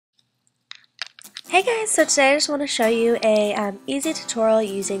Hey guys, so today I just want to show you a easy tutorial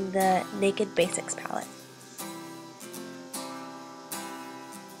using the Naked Basics palette.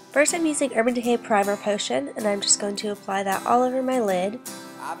 First I'm using Urban Decay Primer Potion, and I'm just going to apply that all over my lid.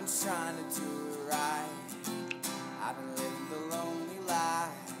 I've been trying to do it right. I've been living the lonely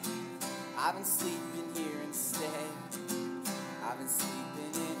life. I've been sleeping here instead. I've been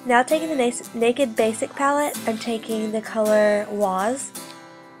sleeping in. Now taking the Naked Basic palette, I'm taking the color Waz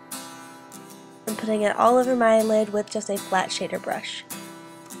and putting it all over my lid with just a flat shader brush.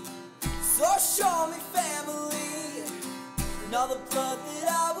 So show me family, and all the blood that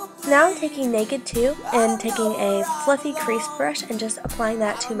I will bleed. Now I'm taking Naked 2 and taking a fluffy crease brush and just applying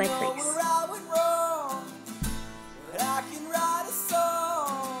that to my crease.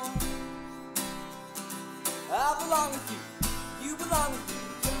 I belong with you, you belong with me,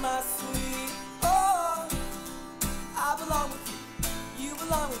 you're my sweet. Oh, I belong with you, you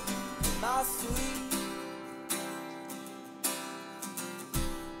belong with me, you're my sweet.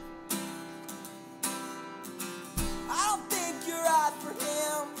 I don't think you're right for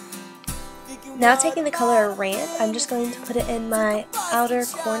him. Now taking the color Rant, I'm just going to put it in my outer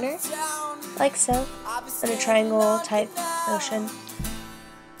corner, like so, in a triangle type motion.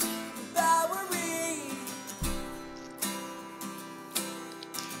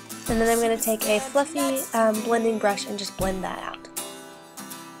 And then I'm going to take a fluffy blending brush and just blend that out.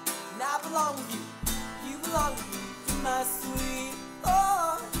 I belong with you, you belong with me, you're my sweet.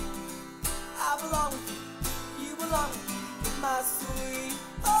 Oh, I belong with you, you belong with me, you're my sweet.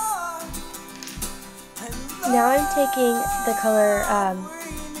 Oh, now I'm taking the color,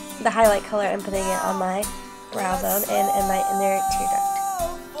 the highlight color, and putting it on my brow bone and in my inner tear duct.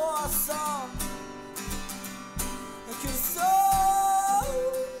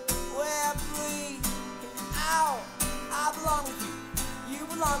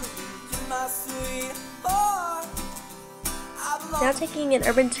 Now taking an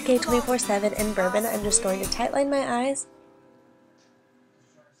Urban Decay 24/7 in Bourbon, I'm just going to tightline my eyes.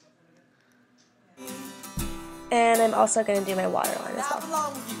 And I'm also going to do my waterline as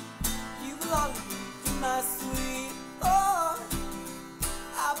well.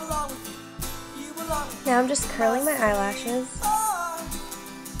 Now I'm just curling my eyelashes.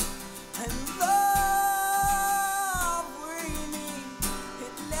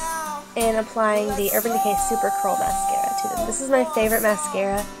 And applying the Urban Decay Super Curl Mascara to them. This is my favorite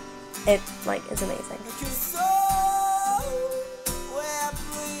mascara. It is amazing.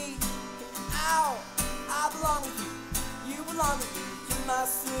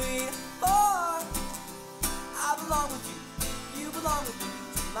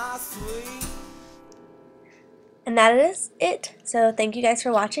 And that is it. So thank you guys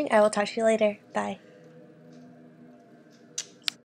for watching. I will talk to you later. Bye.